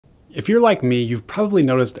If you're like me, you've probably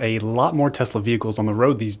noticed a lot more Tesla vehicles on the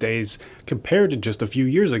road these days compared to just a few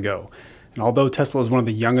years ago. And although Tesla is one of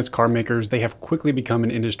the youngest car makers, they have quickly become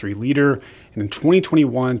an industry leader. And in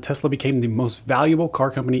 2021, Tesla became the most valuable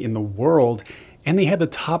car company in the world, and they had the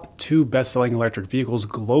top 2 best-selling electric vehicles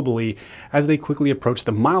globally as they quickly approached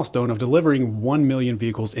the milestone of delivering 1 million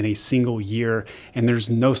vehicles in a single year. And there's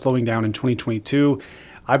no slowing down in 2022.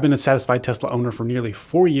 I've been a satisfied Tesla owner for nearly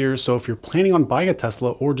 4 years, so if you're planning on buying a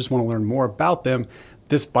Tesla or just want to learn more about them,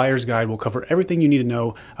 this buyer's guide will cover everything you need to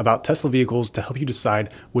know about Tesla vehicles to help you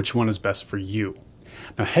decide which one is best for you.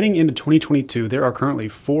 Now, heading into 2022, there are currently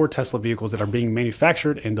 4 Tesla vehicles that are being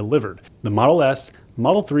manufactured and delivered: the Model S,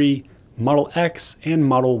 Model 3, Model X, and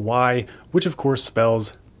Model Y, which of course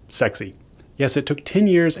spells sexy. Yes, it took 10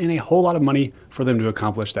 years and a whole lot of money for them to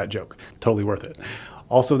accomplish that joke. Totally worth it.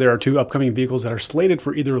 Also, there are 2 upcoming vehicles that are slated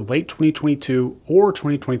for either late 2022 or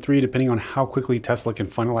 2023, depending on how quickly Tesla can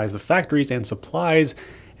finalize the factories and supplies.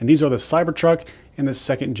 And these are the Cybertruck and the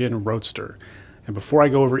 2nd Gen Roadster. And before I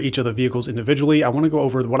go over each of the vehicles individually, I want to go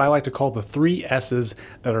over what I like to call the 3 S's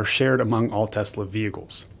that are shared among all Tesla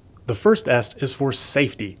vehicles. The first S is for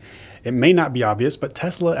safety. It may not be obvious, but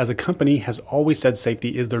Tesla as a company has always said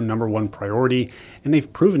safety is their #1 priority, and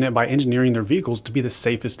they've proven it by engineering their vehicles to be the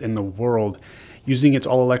safest in the world. Using its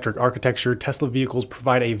all-electric architecture, Tesla vehicles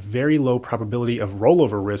provide a very low probability of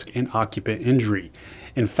rollover risk and occupant injury.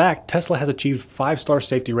 In fact, Tesla has achieved 5-star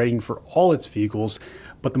safety rating for all its vehicles,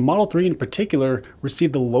 but the Model 3 in particular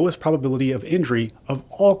received the lowest probability of injury of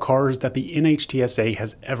all cars that the NHTSA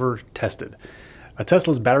has ever tested. A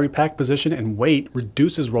Tesla's battery pack position and weight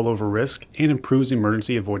reduces rollover risk and improves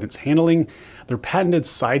emergency avoidance handling. Their patented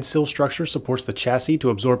side sill structure supports the chassis to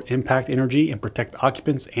absorb impact energy and protect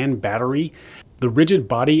occupants and battery. The rigid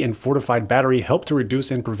body and fortified battery help to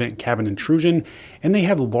reduce and prevent cabin intrusion, and they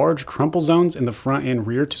have large crumple zones in the front and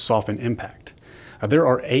rear to soften impact. There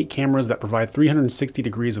are 8 cameras that provide 360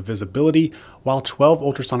 degrees of visibility, while 12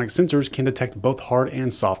 ultrasonic sensors can detect both hard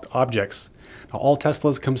and soft objects. Now, all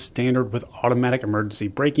Teslas come standard with automatic emergency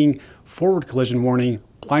braking, forward collision warning,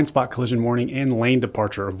 blind spot collision warning, and lane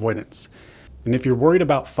departure avoidance. And if you're worried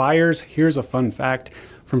about fires, here's a fun fact.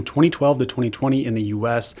 From 2012 to 2020 in the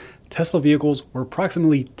US, Tesla vehicles were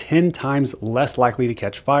approximately 10 times less likely to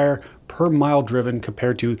catch fire per mile driven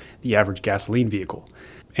compared to the average gasoline vehicle.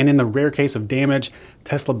 And in the rare case of damage,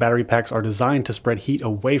 Tesla battery packs are designed to spread heat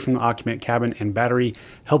away from the occupant cabin and battery,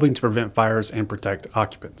 helping to prevent fires and protect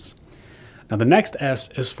occupants. Now, the next S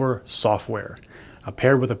is for software.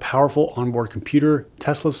 Paired with a powerful onboard computer,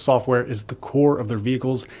 Tesla's software is the core of their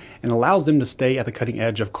vehicles and allows them to stay at the cutting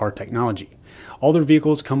edge of car technology. All their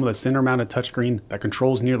vehicles come with a center-mounted touchscreen that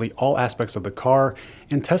controls nearly all aspects of the car,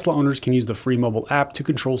 and Tesla owners can use the free mobile app to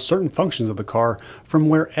control certain functions of the car from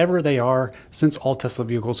wherever they are, since all Tesla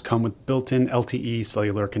vehicles come with built-in LTE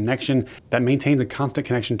cellular connection that maintains a constant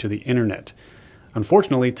connection to the internet.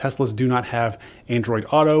 Unfortunately, Teslas do not have Android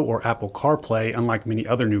Auto or Apple CarPlay, unlike many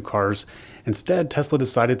other new cars. Instead, Tesla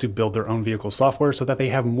decided to build their own vehicle software so that they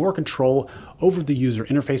have more control over the user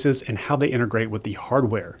interfaces and how they integrate with the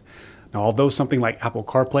hardware. Now, although something like Apple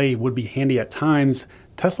CarPlay would be handy at times,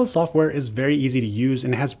 Tesla's software is very easy to use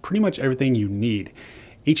and has pretty much everything you need.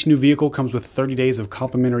 Each new vehicle comes with 30 days of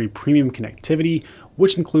complimentary premium connectivity,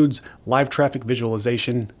 which includes live traffic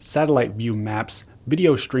visualization, satellite view maps,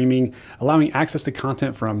 video streaming, allowing access to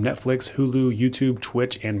content from Netflix, Hulu, YouTube,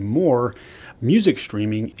 Twitch, and more, music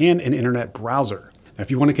streaming, and an internet browser. Now,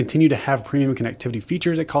 if you want to continue to have premium connectivity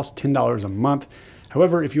features, it costs $10 a month.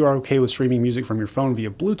 However, if you are okay with streaming music from your phone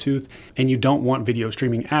via Bluetooth and you don't want video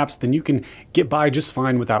streaming apps, then you can get by just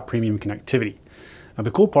fine without premium connectivity. Now,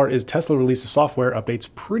 the cool part is Tesla releases software updates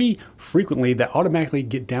pretty frequently that automatically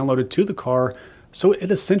get downloaded to the car, so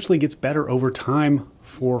it essentially gets better over time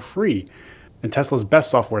for free. And Tesla's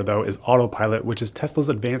best software, though, is Autopilot, which is Tesla's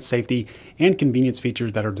advanced safety and convenience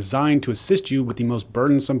features that are designed to assist you with the most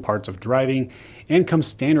burdensome parts of driving and comes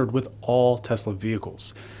standard with all Tesla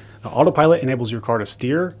vehicles. Now, Autopilot enables your car to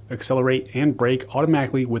steer, accelerate, and brake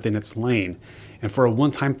automatically within its lane. And for a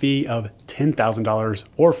one-time fee of $10,000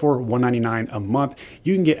 or for $199 a month,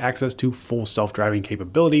 you can get access to full self-driving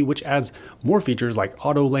capability, which adds more features like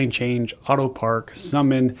auto lane change, auto park,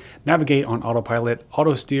 summon, navigate on autopilot,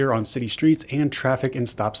 auto steer on city streets, and traffic and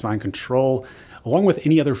stop sign control, along with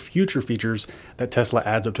any other future features that Tesla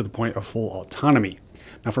adds up to the point of full autonomy.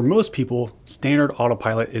 Now, for most people, standard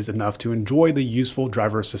autopilot is enough to enjoy the useful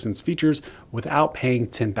driver assistance features without paying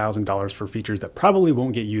 $10,000 for features that probably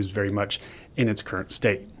won't get used very much in its current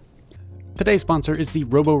state. Today's sponsor is the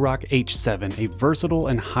Roborock H7, a versatile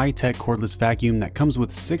and high-tech cordless vacuum that comes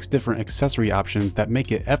with 6 different accessory options that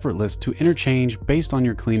make it effortless to interchange based on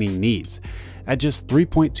your cleaning needs. At just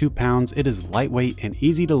 3.2 pounds, it is lightweight and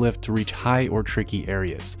easy to lift to reach high or tricky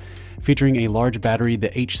areas. Featuring a large battery, the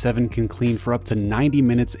H7 can clean for up to 90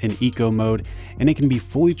 minutes in eco mode, and it can be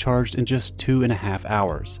fully charged in just 2.5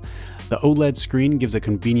 hours. The OLED screen gives a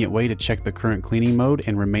convenient way to check the current cleaning mode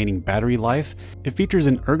and remaining battery life. It features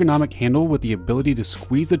an ergonomic handle with the ability to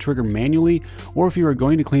squeeze the trigger manually, or if you are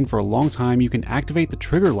going to clean for a long time, you can activate the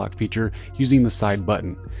trigger lock feature using the side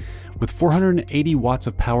button. With 480 watts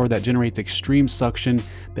of power that generates extreme suction,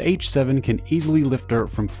 the H7 can easily lift dirt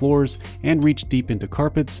from floors and reach deep into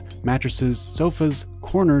carpets, mattresses, sofas,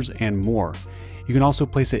 corners, and more. You can also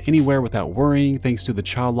place it anywhere without worrying thanks to the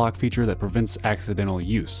child lock feature that prevents accidental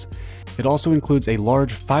use. It also includes a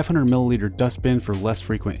large 500 milliliter dustbin for less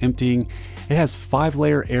frequent emptying. It has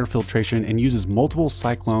 5-layer air filtration and uses multiple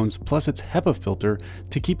cyclones plus its HEPA filter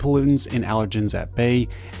to keep pollutants and allergens at bay.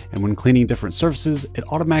 And when cleaning different surfaces, it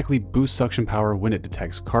automatically boosts suction power when it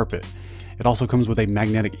detects carpet. It also comes with a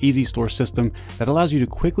magnetic easy store system that allows you to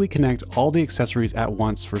quickly connect all the accessories at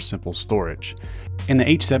once for simple storage. And the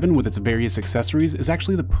H7 with its various accessories is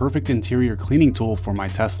actually the perfect interior cleaning tool for my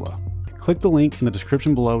Tesla. Click the link in the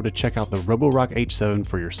description below to check out the Roborock H7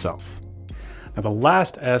 for yourself. Now the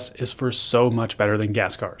last S is for so much better than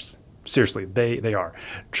gas cars. Seriously, they are.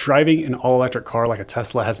 Driving an all-electric car like a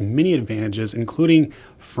Tesla has many advantages, including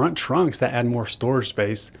front trunks that add more storage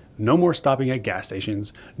space, no more stopping at gas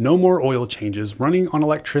stations, no more oil changes, running on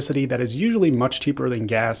electricity that is usually much cheaper than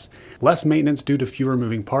gas, less maintenance due to fewer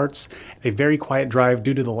moving parts, a very quiet drive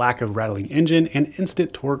due to the lack of rattling engine, and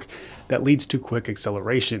instant torque that leads to quick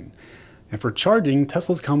acceleration. And for charging,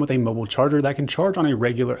 Teslas come with a mobile charger that can charge on a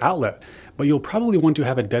regular outlet, but you'll probably want to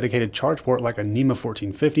have a dedicated charge port like a NEMA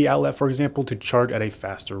 1450 outlet, for example, to charge at a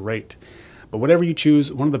faster rate. But whatever you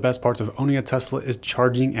choose, one of the best parts of owning a Tesla is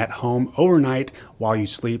charging at home overnight while you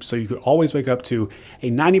sleep, so you could always wake up to a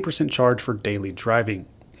 90% charge for daily driving.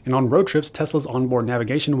 And on road trips, Tesla's onboard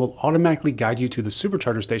navigation will automatically guide you to the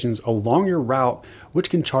supercharger stations along your route, which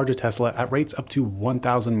can charge a Tesla at rates up to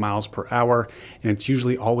 1,000 miles per hour, and it's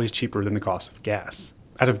usually always cheaper than the cost of gas.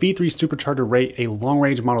 At a V3 supercharger rate, a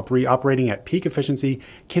long-range Model 3 operating at peak efficiency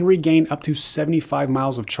can regain up to 75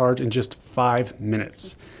 miles of charge in just 5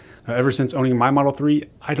 minutes. Now, ever since owning my Model 3,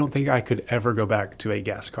 I don't think I could ever go back to a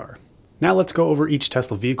gas car. Now let's go over each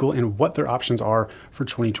Tesla vehicle and what their options are for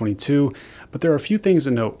 2022, but there are a few things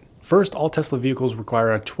to note. First, all Tesla vehicles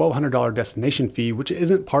require a $1,200 destination fee, which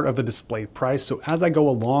isn't part of the displayed price, so as I go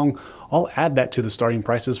along, I'll add that to the starting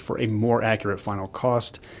prices for a more accurate final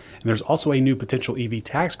cost. And there's also a new potential EV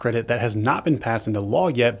tax credit that has not been passed into law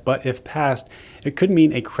yet, but if passed, it could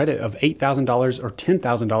mean a credit of $8,000 or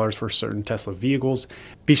 $10,000 for certain Tesla vehicles.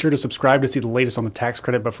 Be sure to subscribe to see the latest on the tax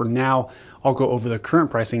credit, but for now, I'll go over the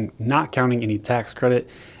current pricing, not counting any tax credit.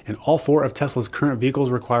 And all 4 of Tesla's current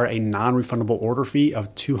vehicles require a non-refundable order fee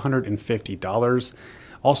of $250.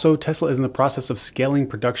 Also, Tesla is in the process of scaling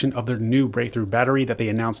production of their new breakthrough battery that they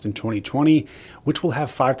announced in 2020, which will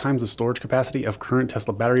have 5 times the storage capacity of current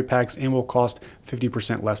Tesla battery packs and will cost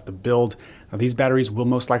 50% less to build. Now, these batteries will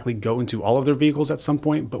most likely go into all of their vehicles at some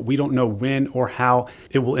point, but we don't know when or how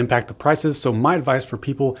it will impact the prices. So my advice for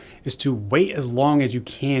people is to wait as long as you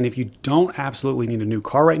can if you don't absolutely need a new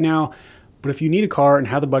car right now. But if you need a car and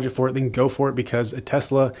have the budget for it, then go for it, because a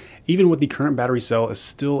Tesla, even with the current battery cell, is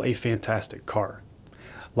still a fantastic car.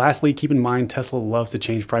 Lastly, keep in mind Tesla loves to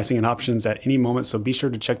change pricing and options at any moment, so be sure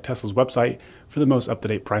to check Tesla's website for the most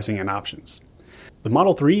up-to-date pricing and options. The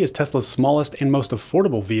Model 3 is Tesla's smallest and most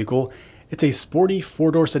affordable vehicle. It's a sporty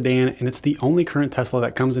 4-door sedan, and it's the only current Tesla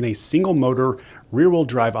that comes in a single-motor rear-wheel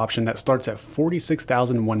drive option that starts at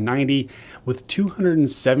 $46,190 with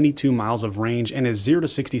 272 miles of range and a 0 to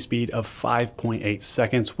 60 speed of 5.8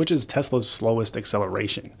 seconds, which is Tesla's slowest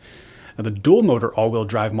acceleration. Now, the dual-motor all-wheel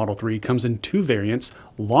drive Model 3 comes in 2 variants: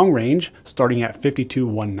 long range, starting at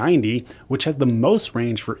 $52,190, which has the most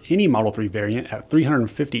range for any Model 3 variant at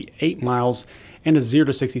 358 miles, and a 0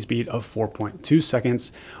 to 60 speed of 4.2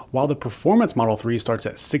 seconds, while the performance Model 3 starts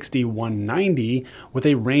at $61,190 with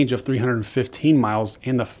a range of 315 miles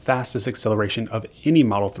and the fastest acceleration of any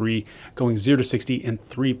Model 3, going 0 to 60 in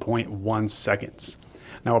 3.1 seconds.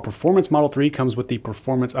 Now, a performance Model 3 comes with the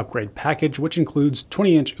Performance Upgrade Package, which includes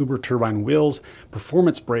 20-inch Uber turbine wheels,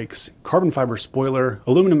 performance brakes, carbon fiber spoiler,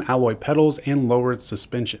 aluminum alloy pedals, and lowered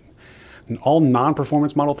suspension. And all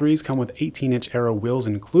non-performance Model 3s come with 18-inch Aero wheels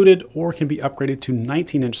included, or can be upgraded to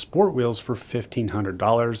 19-inch Sport wheels for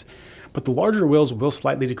 $1,500. But the larger wheels will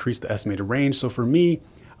slightly decrease the estimated range, so for me,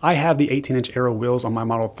 I have the 18-inch Aero wheels on my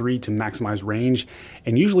Model 3 to maximize range,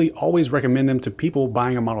 and usually always recommend them to people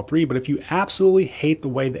buying a Model 3, but if you absolutely hate the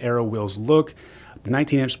way the Aero wheels look, the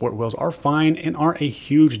 19-inch sport wheels are fine and aren't a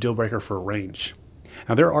huge deal breaker for range.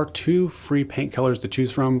 Now there are 2 free paint colors to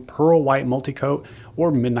choose from, Pearl White Multicoat or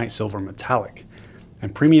Midnight Silver Metallic.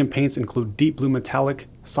 And premium paints include Deep Blue Metallic,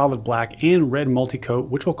 Solid Black, and Red Multicoat,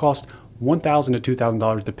 which will cost $1,000 to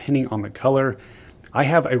 $2,000 depending on the color. I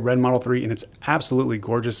have a red Model 3 and it's absolutely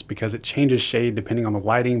gorgeous because it changes shade depending on the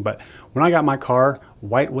lighting, but when I got my car,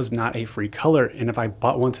 white was not a free color, and if I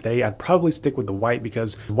bought one today, I'd probably stick with the white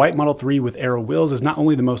because the white Model 3 with Aero wheels is not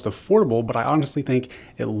only the most affordable, but I honestly think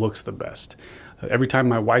it looks the best. Every time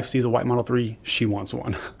my wife sees a white Model 3, she wants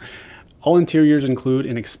one. All interiors include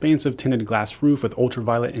an expansive tinted glass roof with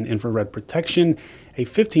ultraviolet and infrared protection, a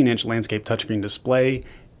 15-inch landscape touchscreen display,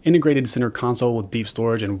 integrated center console with deep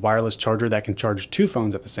storage and wireless charger that can charge 2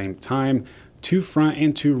 phones at the same time, 2 front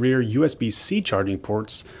and 2 rear USB-C charging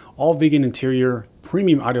ports, all vegan interior,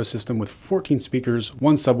 premium audio system with 14 speakers,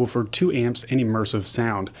 1 subwoofer, 2 amps, and immersive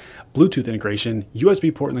sound, Bluetooth integration,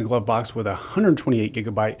 USB port in the glove box with a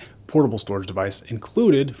 128GB portable storage device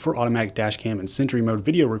included for automatic dash cam and Sentry mode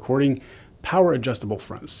video recording, power adjustable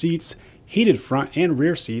front seats, heated front and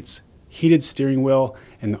rear seats, heated steering wheel,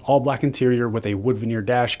 and the all-black interior with a wood veneer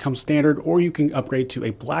dash comes standard, or you can upgrade to a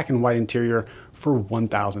black and white interior for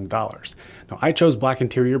 $1,000. Now, I chose black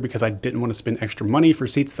interior because I didn't want to spend extra money for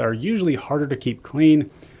seats that are usually harder to keep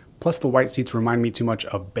clean. Plus, the white seats remind me too much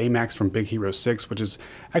of Baymax from Big Hero 6, which is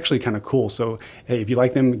actually kind of cool. So, hey, if you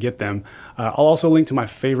like them, get them. I'll also link to my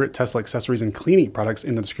favorite Tesla accessories and cleaning products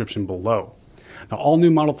in the description below. Now, all new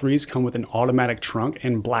Model 3s come with an automatic trunk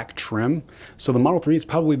and black trim, so the Model 3 is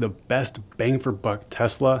probably the best bang for buck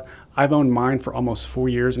Tesla. I've owned mine for almost 4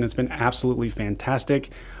 years and it's been absolutely fantastic.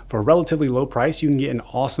 For a relatively low price, you can get an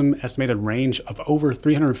awesome estimated range of over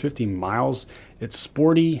 350 miles. It's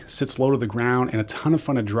sporty, sits low to the ground, and a ton of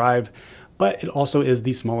fun to drive, but it also is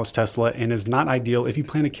the smallest Tesla and is not ideal if you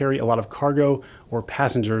plan to carry a lot of cargo or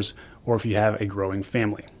passengers or if you have a growing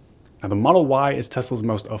family. Now, the Model Y is Tesla's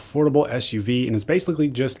most affordable SUV and is basically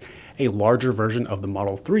just a larger version of the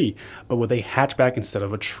Model 3, but with a hatchback instead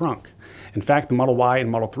of a trunk. In fact, the Model Y and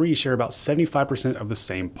Model 3 share about 75% of the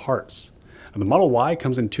same parts. Now, the Model Y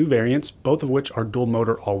comes in 2 variants, both of which are dual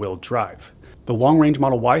motor all-wheel drive. The long-range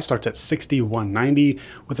Model Y starts at 60-190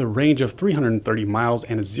 with a range of 330 miles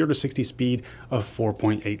and a 0-60 speed of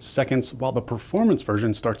 4.8 seconds, while the performance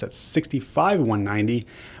version starts at 65-190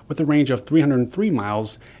 with a range of 303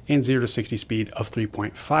 miles and 0-60 speed of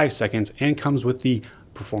 3.5 seconds and comes with the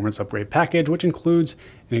performance upgrade package, which includes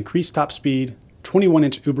an increased top speed,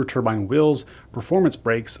 21-inch Uber turbine wheels, performance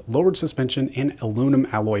brakes, lowered suspension, and aluminum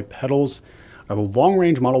alloy pedals. Now, the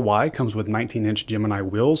long-range Model Y comes with 19-inch Gemini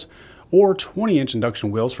wheels, or 20-inch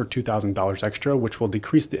induction wheels for $2,000 extra, which will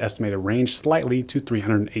decrease the estimated range slightly to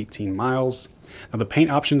 318 miles. Now, the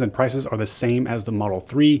paint options and prices are the same as the Model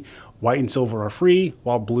 3. White and silver are free,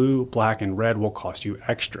 while blue, black, and red will cost you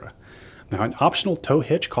extra. Now, an optional tow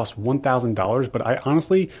hitch costs $1,000, but I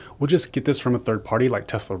honestly would just get this from a third party like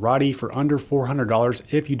Tesla Roddy for under $400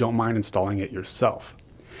 if you don't mind installing it yourself.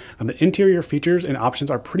 Now, the interior features and options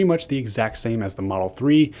are pretty much the exact same as the Model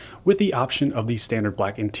 3, with the option of the standard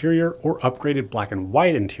black interior or upgraded black and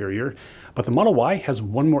white interior, but the Model Y has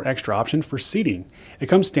one more extra option for seating. It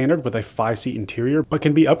comes standard with a 5-seat interior, but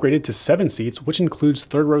can be upgraded to 7 seats, which includes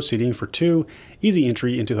third row seating for 2, easy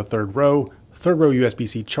entry into the third row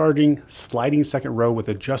USB-C charging, sliding second row with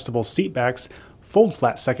adjustable seat backs, fold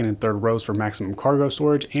flat second and third rows for maximum cargo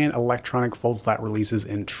storage, and electronic fold flat releases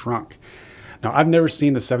in trunk. Now, I've never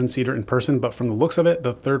seen the 7-seater in person, but from the looks of it,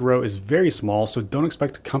 the third row is very small, so don't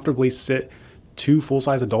expect to comfortably sit 2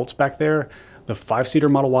 full-size adults back there. The 5-seater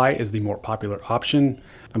Model Y is the more popular option.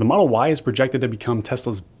 Now, the Model Y is projected to become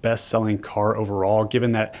Tesla's best-selling car overall,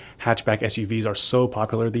 given that hatchback SUVs are so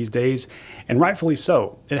popular these days, and rightfully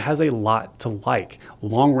so. It has a lot to like: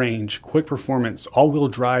 long range, quick performance, all-wheel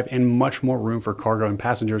drive, and much more room for cargo and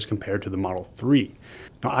passengers compared to the Model 3.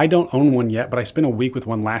 Now, I don't own one yet, but I spent a week with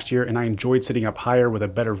one last year and I enjoyed sitting up higher with a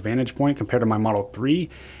better vantage point compared to my Model 3,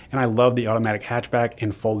 and I love the automatic hatchback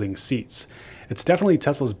and folding seats. It's definitely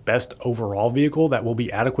Tesla's best overall vehicle that will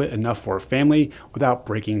be adequate enough for a family without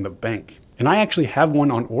breaking the bank. And I actually have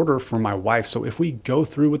one on order for my wife, so if we go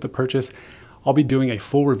through with the purchase, I'll be doing a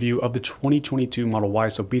full review of the 2022 Model Y,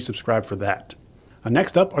 so be subscribed for that.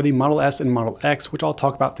 Next up are the Model S and Model X, which I'll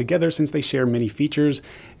talk about together since they share many features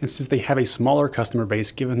and since they have a smaller customer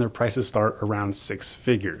base given their prices start around 6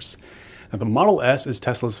 figures. Now, the Model S is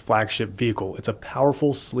Tesla's flagship vehicle. It's a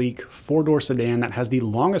powerful, sleek, four-door sedan that has the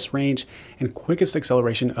longest range and quickest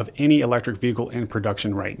acceleration of any electric vehicle in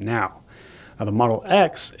production right now. Now, the Model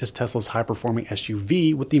X is Tesla's high-performing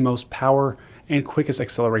SUV with the most power and quickest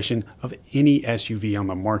acceleration of any SUV on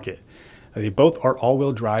the market. They both are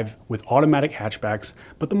all-wheel drive with automatic hatchbacks,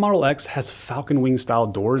 but the Model X has falcon wing style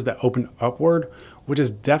doors that open upward, which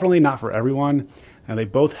is definitely not for everyone. Now, they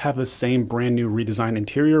both have the same brand new redesigned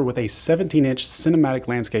interior with a 17-inch cinematic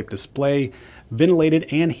landscape display, ventilated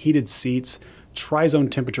and heated seats, tri-zone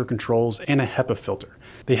temperature controls, and a HEPA filter.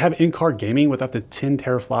 They have in-car gaming with up to 10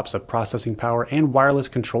 teraflops of processing power and wireless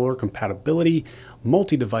controller compatibility,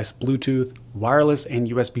 multi-device Bluetooth, wireless and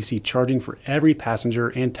USB-C charging for every passenger,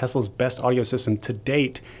 and Tesla's best audio system to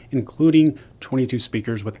date, including 22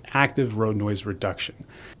 speakers with active road noise reduction.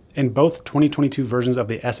 And both 2022 versions of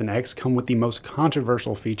the S and X come with the most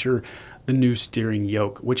controversial feature, the new steering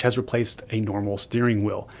yoke, which has replaced a normal steering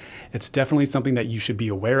wheel. It's definitely something that you should be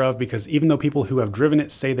aware of because even though people who have driven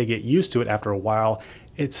it say they get used to it after a while,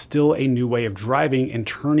 it's still a new way of driving and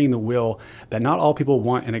turning the wheel that not all people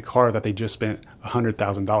want in a car that they just spent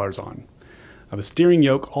 $100,000 on. Now, the steering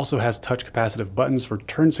yoke also has touch capacitive buttons for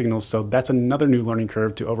turn signals, so that's another new learning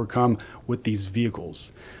curve to overcome with these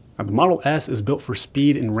vehicles. Now, the Model S is built for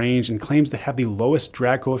speed and range and claims to have the lowest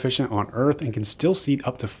drag coefficient on Earth and can still seat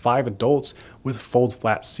up to 5 adults with fold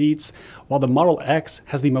flat seats, while the Model X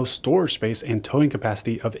has the most storage space and towing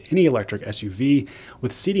capacity of any electric SUV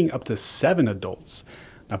with seating up to 7 adults.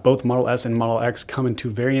 Now, both Model S and Model X come in two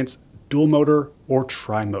variants, dual motor or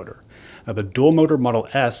tri-motor. Now, the dual motor Model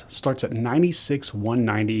S starts at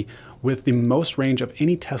 96,190 with the most range of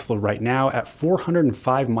any Tesla right now at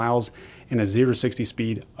 405 miles and a 0-60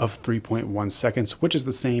 speed of 3.1 seconds, which is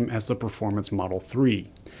the same as the Performance Model 3.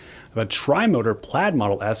 The tri-motor Plaid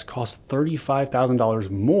Model S costs $35,000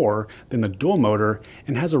 more than the dual motor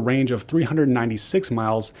and has a range of 396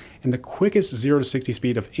 miles and the quickest 0-60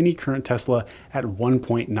 speed of any current Tesla at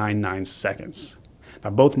 1.99 seconds. Now,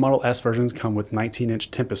 both Model S versions come with 19-inch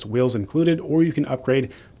Tempest wheels included, or you can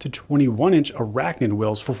upgrade to 21-inch Arachnid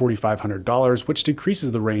wheels for $4,500, which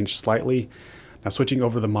decreases the range slightly. Now, switching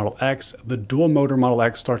over to the Model X, the dual motor Model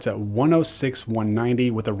X starts at 106,190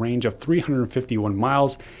 with a range of 351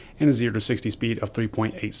 miles and a 0-60 speed of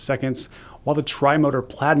 3.8 seconds, while the tri-motor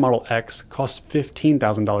Plaid Model X costs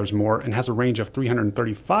 $15,000 more and has a range of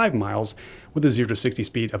 335 miles with a 0-60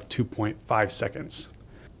 speed of 2.5 seconds.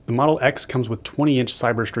 The Model X comes with 20-inch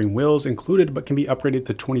Cybertruck wheels included, but can be upgraded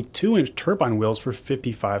to 22-inch turbine wheels for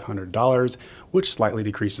 $5,500, which slightly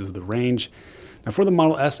decreases the range. Now, for the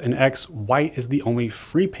Model S and X, white is the only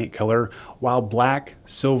free paint color, while black,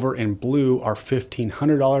 silver, and blue are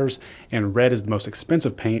 $1,500, and red is the most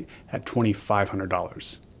expensive paint at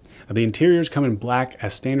 $2,500. The interiors come in black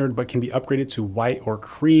as standard, but can be upgraded to white or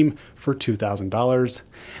cream for $2,000.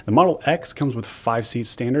 The Model X comes with 5 seats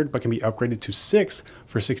standard, but can be upgraded to 6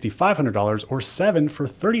 for $6,500 or 7 for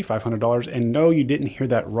 $3,500. And no, you didn't hear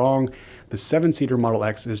that wrong. The 7-seater Model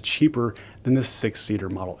X is cheaper than the 6-seater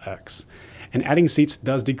Model X. And adding seats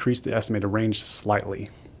does decrease the estimated range slightly.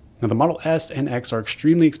 Now, the Model S and X are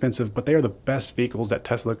extremely expensive, but they are the best vehicles that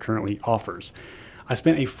Tesla currently offers. I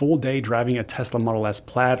spent a full day driving a Tesla Model S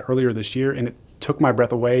Plaid earlier this year, and it took my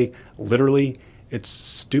breath away, literally. It's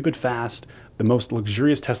stupid fast, the most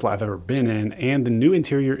luxurious Tesla I've ever been in, and the new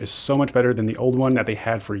interior is so much better than the old one that they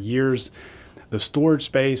had for years. The storage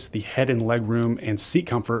space, the head and leg room, and seat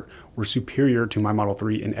comfort were superior to my Model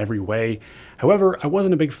 3 in every way. However, I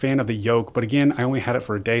wasn't a big fan of the yoke, but again, I only had it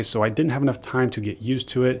for a day, so I didn't have enough time to get used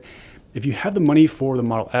to it. If you have the money for the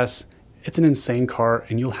Model S, it's an insane car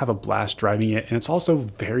and you'll have a blast driving it, and it's also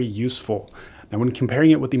very useful. Now, when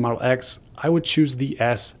comparing it with the Model X, I would choose the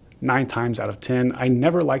S 9 times out of 10. I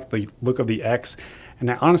never liked the look of the X,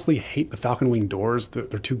 and I honestly hate the falcon wing doors. They're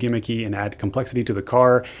too gimmicky and add complexity to the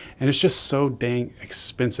car, and it's just so dang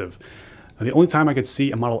expensive. Now, the only time I could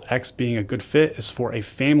see a Model X being a good fit is for a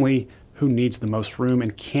family who needs the most room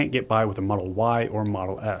and can't get by with a Model Y or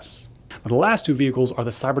Model S. Now, the last two vehicles are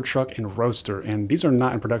the Cybertruck and Roadster, and these are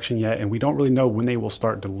not in production yet, and we don't really know when they will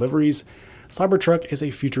start deliveries. Cybertruck is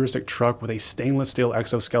a futuristic truck with a stainless steel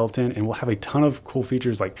exoskeleton and will have a ton of cool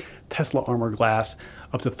features like Tesla armor glass,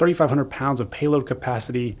 up to 3,500 pounds of payload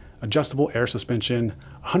capacity, adjustable air suspension,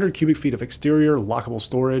 100 cubic feet of exterior lockable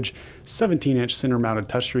storage, 17-inch center-mounted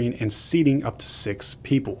touchscreen, and seating up to 6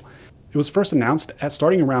 people. It was first announced at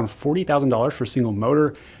starting around $40,000 for single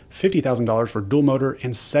motor, $50,000 for dual motor,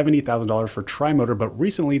 and $70,000 for tri-motor, but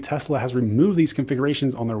recently Tesla has removed these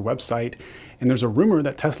configurations on their website, and there's a rumor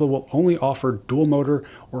that Tesla will only offer dual motor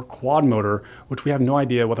or quad motor, which we have no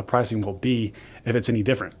idea what the pricing will be if it's any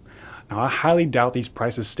different. Now, I highly doubt these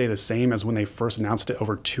prices stay the same as when they first announced it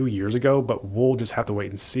over 2 years ago, but we'll just have to wait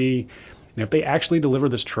and see. And if they actually deliver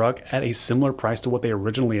this truck at a similar price to what they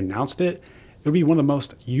originally announced it, it'll be one of the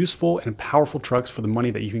most useful and powerful trucks for the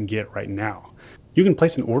money that you can get right now. You can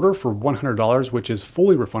place an order for $100, which is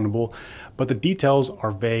fully refundable, but the details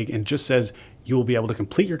are vague and just says you will be able to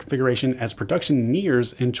complete your configuration as production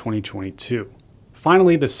nears in 2022.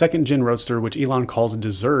 Finally, the second Gen Roadster, which Elon calls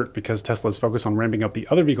dessert because Tesla is focused on ramping up the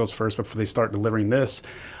other vehicles first before they start delivering this.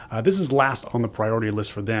 This is last on the priority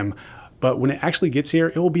list for them, but when it actually gets here,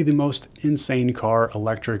 it will be the most insane car,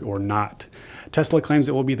 electric or not. Tesla claims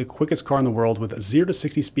it will be the quickest car in the world with a 0 to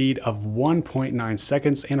 60 speed of 1.9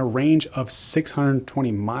 seconds and a range of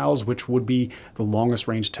 620 miles, which would be the longest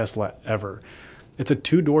range Tesla ever. It's a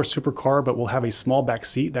two-door supercar, but will have a small back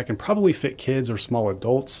seat that can probably fit kids or small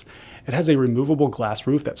adults. It has a removable glass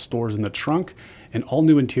roof that stores in the trunk, an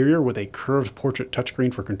all-new interior with a curved portrait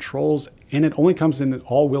touchscreen for controls, and it only comes in an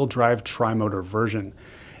all-wheel drive tri-motor version.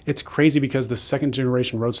 It's crazy because the second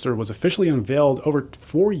generation Roadster was officially unveiled over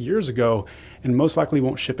 4 years ago and most likely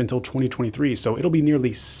won't ship until 2023, so it'll be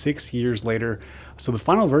nearly 6 years later. So the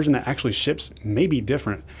final version that actually ships may be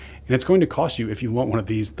different, and it's going to cost you, if you want one of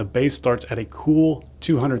these, the base starts at a cool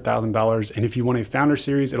 $200,000, and if you want a Founder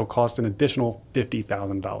Series, it'll cost an additional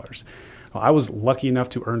 $50,000. Well, I was lucky enough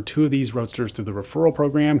to earn 2 of these Roadsters through the referral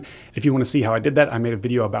program. If you want to see how I did that, I made a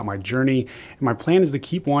video about my journey. And my plan is to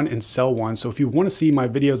keep one and sell one. So if you want to see my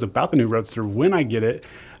videos about the new Roadster when I get it,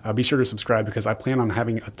 be sure to subscribe because I plan on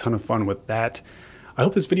having a ton of fun with that. I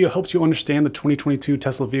hope this video helps you understand the 2022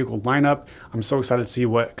 Tesla vehicle lineup. I'm so excited to see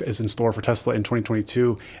what is in store for Tesla in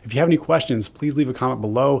 2022. If you have any questions, please leave a comment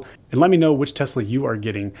below and let me know which Tesla you are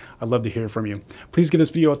getting. I'd love to hear from you. Please give this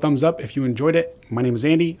video a thumbs up if you enjoyed it. My name is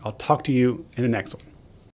Andy. I'll talk to you in the next one.